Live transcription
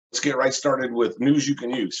Let's get right started with news you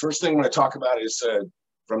can use. First thing I'm going to talk about is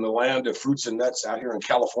from the land of fruits and nuts out here in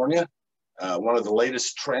California. One of the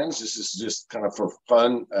latest trends, this is just kind of for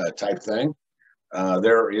fun type thing.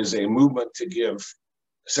 There is a movement to give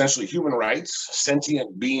essentially human rights,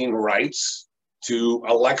 sentient being rights to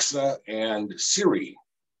Alexa and Siri.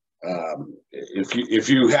 If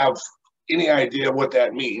you have any idea what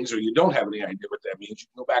that means, or you don't have any idea what that means, you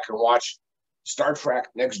can go back and watch Star Trek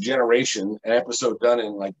Next Generation, an episode done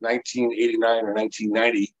in like 1989 or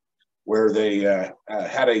 1990, where they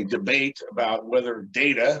had a debate about whether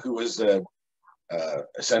Data, who was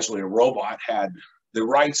essentially a robot, had the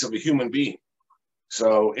rights of a human being.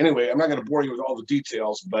 So anyway, I'm not going to bore you with all the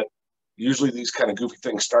details, but usually these kind of goofy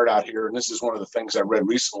things start out here. And this is one of the things I read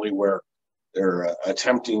recently where they're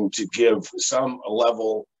attempting to give some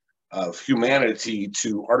level of humanity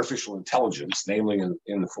to artificial intelligence, namely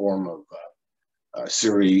in the form of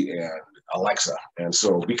Siri and Alexa. And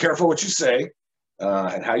so be careful what you say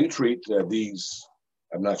and how you treat these.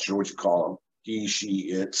 I'm not sure what you call them. He, she,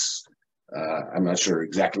 it's. I'm not sure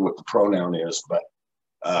exactly what the pronoun is,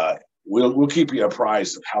 but we'll keep you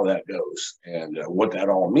apprised of how that goes and what that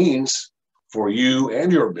all means for you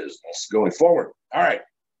and your business going forward. All right,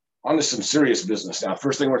 on to some serious business now.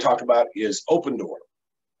 First thing we're talking about is Opendoor.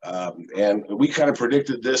 And we kind of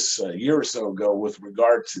predicted this a year or so ago with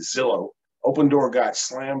regard to Zillow. Opendoor got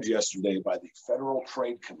slammed yesterday by the Federal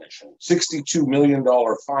Trade Commission, $62 million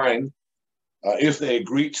fine if they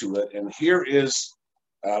agree to it. And here is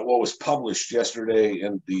what was published yesterday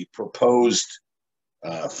in the proposed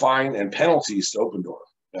fine and penalties to Opendoor.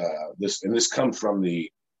 This comes from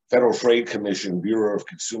the Federal Trade Commission Bureau of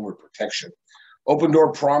Consumer Protection.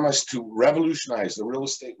 Opendoor promised to revolutionize the real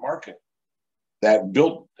estate market that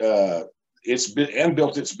built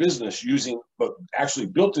its business using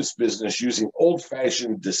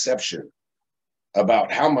old-fashioned deception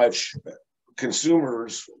about how much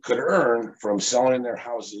consumers could earn from selling their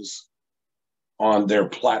houses on their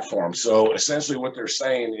platform. So essentially what they're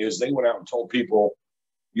saying is they went out and told people,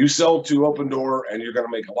 you sell to Opendoor and you're going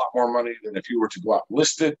to make a lot more money than if you were to go out and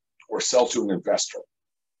list it or sell to an investor.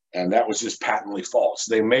 And that was just patently false.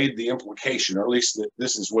 They made the implication, or at least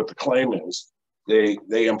this is what the claim is,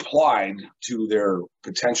 they implied to their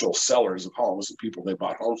potential sellers of homes, the people they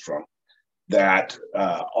bought homes from, that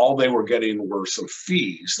all they were getting were some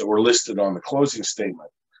fees that were listed on the closing statement.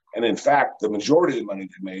 And in fact, the majority of the money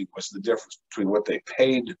they made was the difference between what they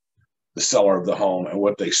paid the seller of the home and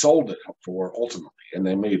what they sold it for ultimately. And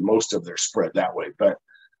they made most of their spread that way. But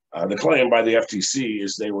the claim by the FTC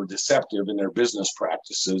is they were deceptive in their business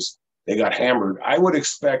practices. They got hammered. I would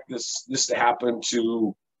expect this to happen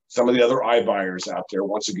to some of the other iBuyers out there.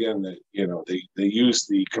 Once again, they use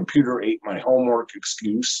the computer ate my homework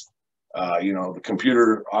excuse. The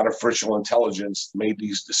computer artificial intelligence made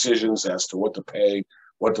these decisions as to what to pay,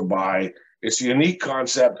 what to buy. It's a unique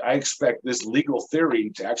concept. I expect this legal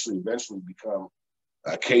theory to actually eventually become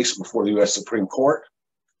a case before the U.S. Supreme Court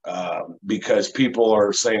because people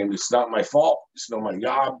are saying it's not my fault. It's not my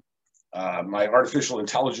job. My artificial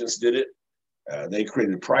intelligence did it. They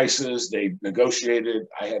created prices. They negotiated.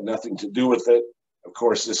 I had nothing to do with it. Of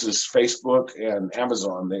course, this is Facebook and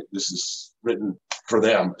Amazon. This is written for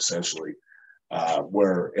them, essentially,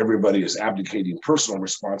 where everybody is abdicating personal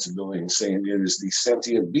responsibility and saying it is the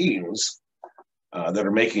sentient beings that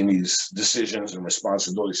are making these decisions and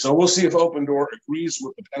responsibilities. So we'll see if Opendoor agrees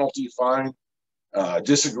with the penalty fine,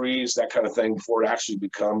 disagrees, that kind of thing, before it actually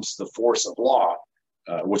becomes the force of law,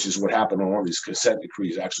 which is what happened when one of these consent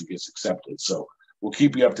decrees actually gets accepted. So we'll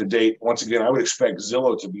keep you up to date. Once again, I would expect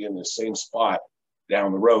Zillow to be in the same spot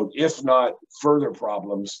down the road, if not further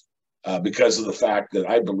problems, because of the fact that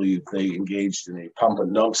I believe they engaged in a pump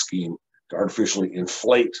and dump scheme to artificially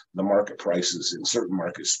inflate the market prices in certain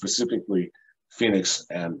markets, specifically Phoenix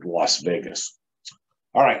and Las Vegas.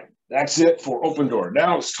 All right, that's it for Opendoor.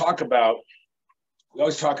 Now let's talk about, we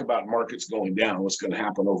always talk about markets going down, what's going to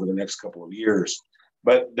happen over the next couple of years.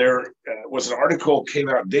 But there was an article came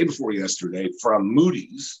out day before yesterday from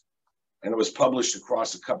Moody's, and it was published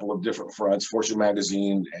across a couple of different fronts, Fortune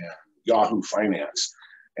Magazine and Yahoo Finance.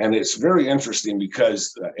 And it's very interesting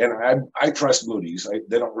because, and I trust Moody's.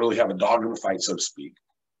 They don't really have a dog in the fight, so to speak.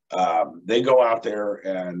 They go out there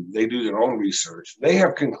and they do their own research. They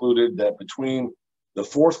have concluded that between the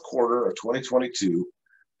fourth quarter of 2022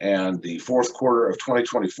 and the fourth quarter of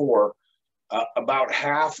 2024, about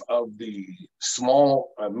half of the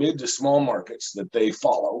small, mid to small markets that they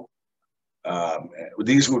follow,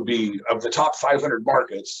 these would be of the top 500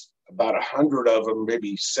 markets, about 100 of them,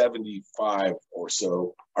 maybe 75 or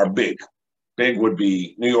so, are big. Big would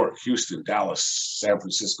be New York, Houston, Dallas, San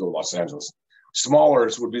Francisco, Los Angeles.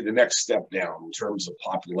 Smallers would be the next step down in terms of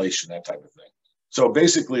population, that type of thing. So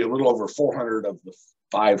basically, a little over 400 of the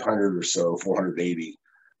 500 or so, 480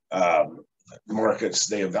 markets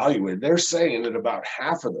they evaluated, they're saying that about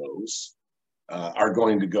half of those are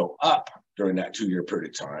going to go up during that 2-year period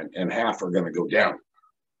of time, and half are going to go down.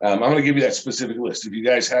 I'm going to give you that specific list. If you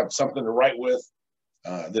guys have something to write with,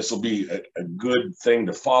 this will be a good thing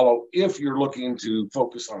to follow if you're looking to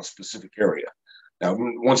focus on a specific area. Now,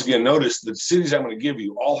 once again, notice the cities I'm going to give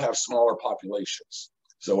you all have smaller populations.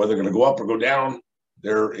 So whether they're going to go up or go down,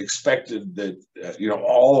 they're expected that,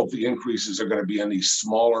 all of the increases are going to be in these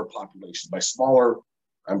smaller populations. By smaller,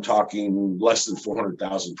 I'm talking less than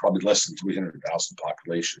 400,000, probably less than 300,000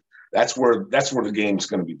 population. That's where the game's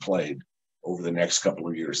going to be played over the next couple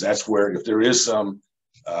of years. That's where, if there is some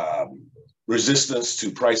resistance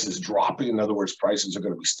to prices dropping, in other words, prices are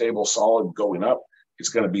going to be stable, solid, going up, it's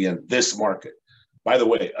going to be in this market. By the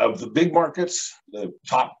way, of the big markets, the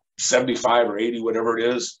top 75 or 80, whatever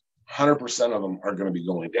it is, 100% of them are going to be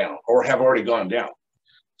going down or have already gone down.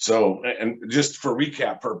 So, and just for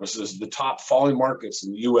recap purposes, the top falling markets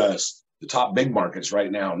in the U.S., the top big markets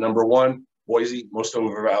right now, number 1, Boise, most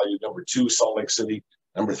overvalued. Number 2, Salt Lake City.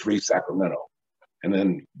 Number 3, Sacramento. And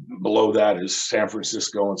then below that is San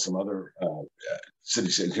Francisco and some other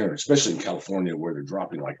cities in here, especially in California, where they're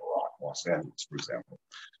dropping like a rock, Los Angeles, for example.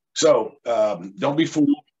 So don't be fooled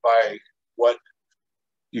by what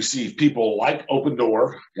you see people like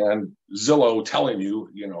Opendoor and Zillow telling you,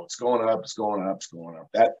 it's going up, it's going up, it's going up.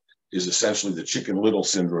 That is essentially the Chicken Little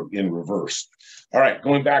syndrome in reverse. All right,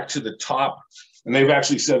 going back to the top, and they've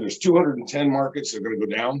actually said there's 210 markets that are going to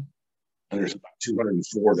go down, and there's about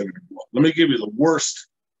 204 that are going to go up. Let me give you the worst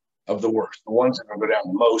of the worst, the ones that are going to go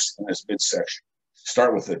down the most in this midsection.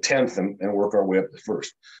 Start with the 10th and work our way up to the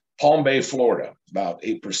first. Palm Bay, Florida, about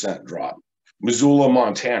 8% drop. Missoula,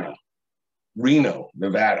 Montana. Reno,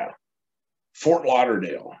 Nevada. Fort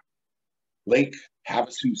Lauderdale. Lake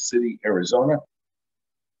Havasu City, Arizona.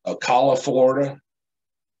 Ocala, Florida.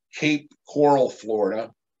 Cape Coral,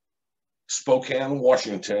 Florida. Spokane,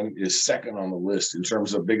 Washington is second on the list in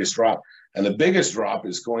terms of biggest drop. And the biggest drop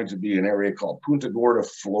is going to be an area called Punta Gorda,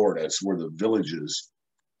 Florida. It's where the villages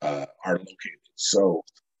are located. So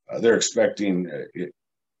they're expecting,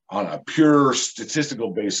 on a pure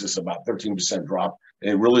statistical basis, about 13% drop.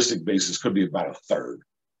 A realistic basis could be about a third.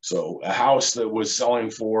 So a house that was selling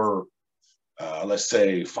for, let's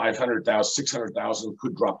say, 500,000, 600,000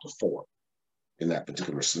 could drop to 4 in that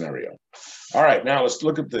particular scenario. All right, now let's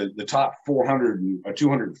look at the top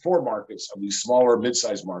 204 markets of these smaller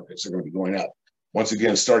mid-sized markets that are going to be going up. Once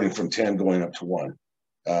again, starting from 10, going up to 1.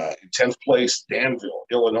 In 10th place, Danville,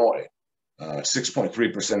 Illinois,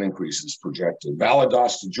 6.3% increase is projected.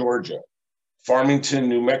 Valdosta, Georgia, Farmington,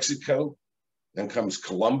 New Mexico, then comes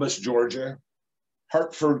Columbus, Georgia,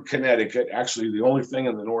 Hartford, Connecticut. Actually, the only thing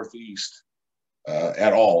in the Northeast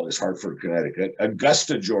at all is Hartford, Connecticut.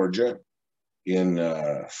 Augusta, Georgia, in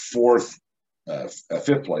 5th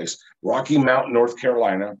place. Rocky Mount, North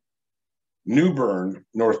Carolina. New Bern,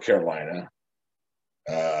 North Carolina.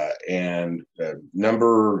 And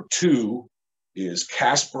number 2 is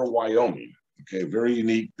Casper, Wyoming. Okay, very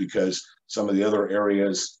unique because some of the other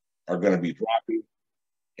areas are going to be dropping.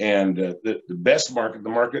 And the best market, the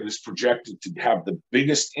market is projected to have the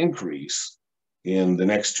biggest increase in the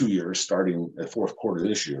next 2 years, starting the fourth quarter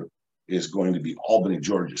this year, is going to be Albany,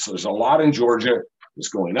 Georgia. So there's a lot in Georgia that's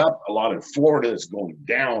going up, a lot in Florida that's going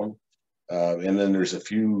down, and then there's a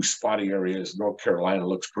few spotty areas. North Carolina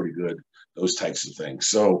looks pretty good, those types of things.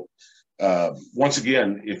 So once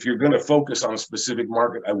again, if you're going to focus on a specific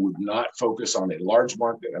market, I would not focus on a large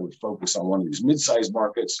market. I would focus on one of these mid-sized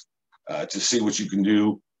markets to see what you can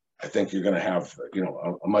do. I think you're going to have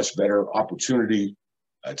a much better opportunity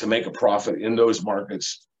to make a profit in those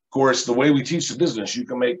markets. Of course, the way we teach the business, you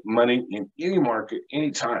can make money in any market,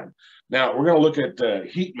 anytime. Now, we're going to look at the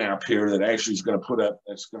heat map here that actually is going to put up,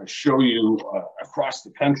 that's going to show you across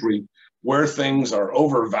the country where things are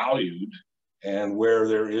overvalued and where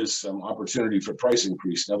there is some opportunity for price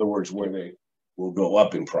increase. In other words, where they will go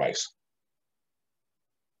up in price.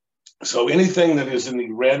 So anything that is in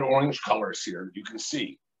the red, orange colors here, you can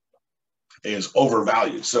see is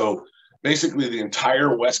overvalued. So basically the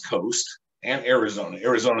entire West Coast and Arizona.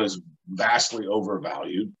 Arizona is vastly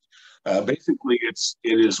overvalued. Basically, it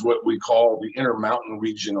is what we call the Intermountain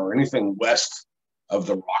region, or anything west of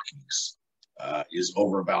the Rockies is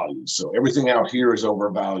overvalued. So everything out here is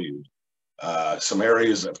overvalued. Some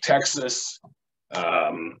areas of Texas,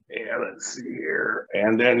 and let's see here,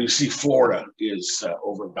 and then you see Florida is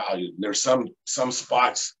overvalued. There's some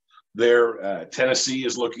spots there. Tennessee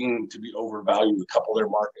is looking to be overvalued. A couple of their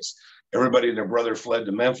markets. everybody and their brother fled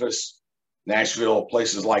to Memphis, Nashville,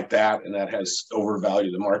 places like that, and that has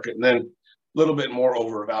overvalued the market. And then a little bit more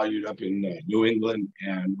overvalued up in New England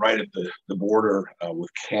and right at the border with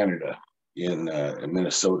Canada in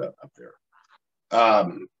Minnesota up there.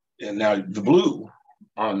 And now the blue,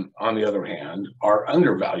 on the other hand, are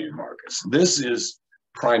undervalued markets. This is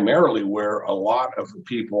primarily where a lot of the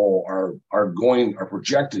people are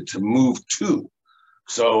projected to move to.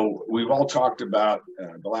 So we've all talked about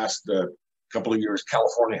the last couple of years,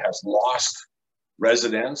 California has lost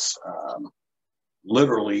residents.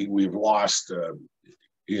 Literally, we've lost,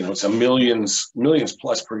 it's a millions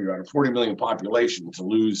plus per year out of 40 million population to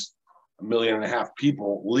lose 1.5 million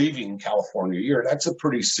people leaving California a year. That's a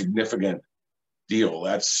pretty significant deal.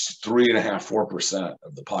 That's 3.5–4%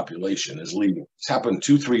 of the population is leaving. It's happened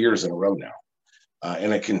 2–3 years in a row now,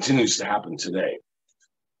 and it continues to happen today.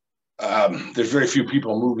 There's very few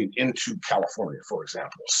people moving into California, for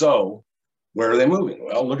example. So where are they moving?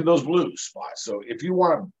 Well, look at those blue spots. So if you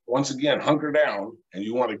want to, once again, hunker down and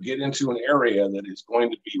you want to get into an area that is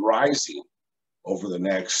going to be rising over the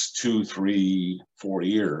next 2, 3, 4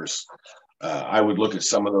 years, I would look at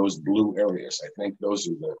some of those blue areas. I think those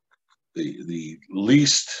are the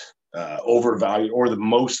least overvalued or the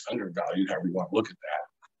most undervalued, however you want to look at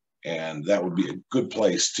that. And that would be a good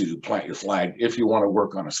place to plant your flag if you want to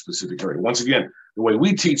work on a specific area. Once again, the way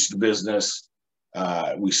we teach the business,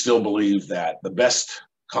 we still believe that the best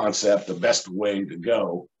concept, the best way to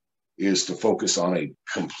go is to focus on a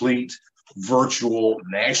complete virtual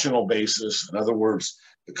national basis. In other words,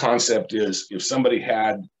 the concept is if somebody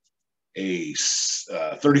had a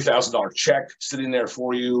 $30,000 check sitting there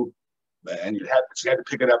for you, and you had to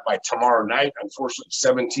pick it up by tomorrow night, unfortunately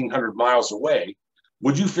 1,700 miles away,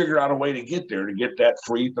 would you figure out a way to get there to get that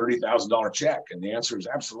free $30,000 check? And the answer is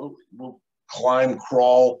absolutely. We'll climb,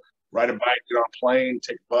 crawl, ride a bike, get on a plane,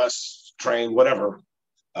 take a bus, train, whatever.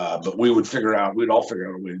 But we'd all figure out a way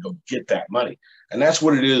to go get that money. And that's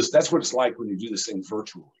what it is. That's what it's like when you do this thing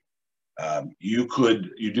virtually.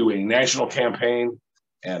 You do a national campaign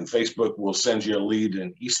and Facebook will send you a lead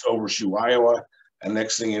in East Overshoe, Iowa. And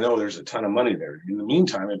next thing you know, there's a ton of money there. In the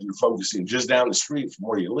meantime, if you're focusing just down the street from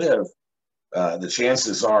where you live, the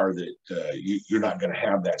chances are that you're not going to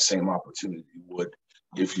have that same opportunity you would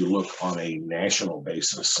if you look on a national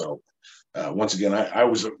basis. So once again, I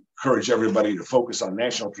always encourage everybody to focus on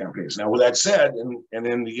national campaigns. Now, with that said, and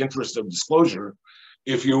in the interest of disclosure,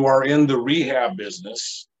 if you are in the rehab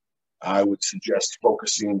business, I would suggest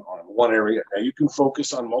focusing on one area. Now, you can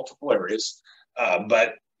focus on multiple areas,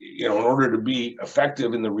 but in order to be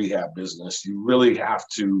effective in the rehab business, you really have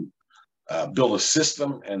to build a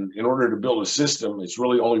system. And in order to build a system, it's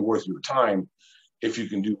really only worth your time if you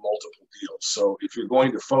can do multiple deals. So if you're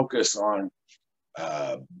going to focus on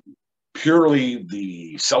purely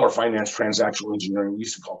the seller finance, transactional engineering, we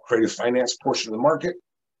used to call creative finance portion of the market,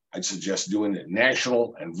 I'd suggest doing it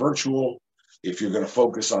national and virtual. If you're going to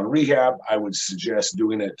focus on rehab, I would suggest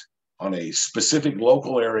doing it on a specific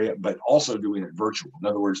local area, but also doing it virtual. In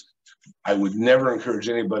other words, I would never encourage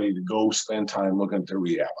anybody to go spend time looking at their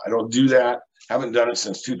rehab. I don't do that. Haven't done it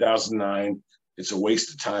since 2009. It's a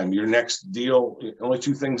waste of time. Your next deal, only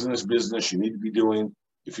 2 things in this business you need to be doing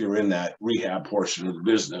if you're in that rehab portion of the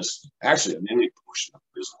business, actually in any portion of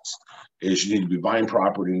the business, is you need to be buying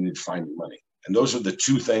property and you need to find your money. And those are the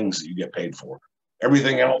 2 things that you get paid for.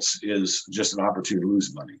 Everything else is just an opportunity to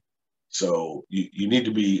lose money. So you need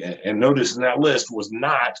to be, and notice in that list was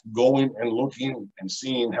not going and looking and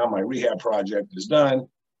seeing how my rehab project is done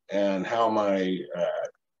and how my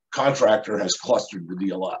contractor has clustered the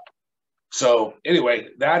deal up. So anyway,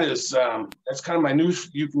 that's kind of my news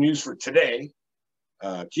you can use for today.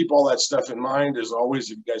 Keep all that stuff in mind. As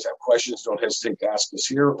always, if you guys have questions, don't hesitate to ask us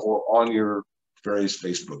here or on your various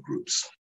Facebook groups.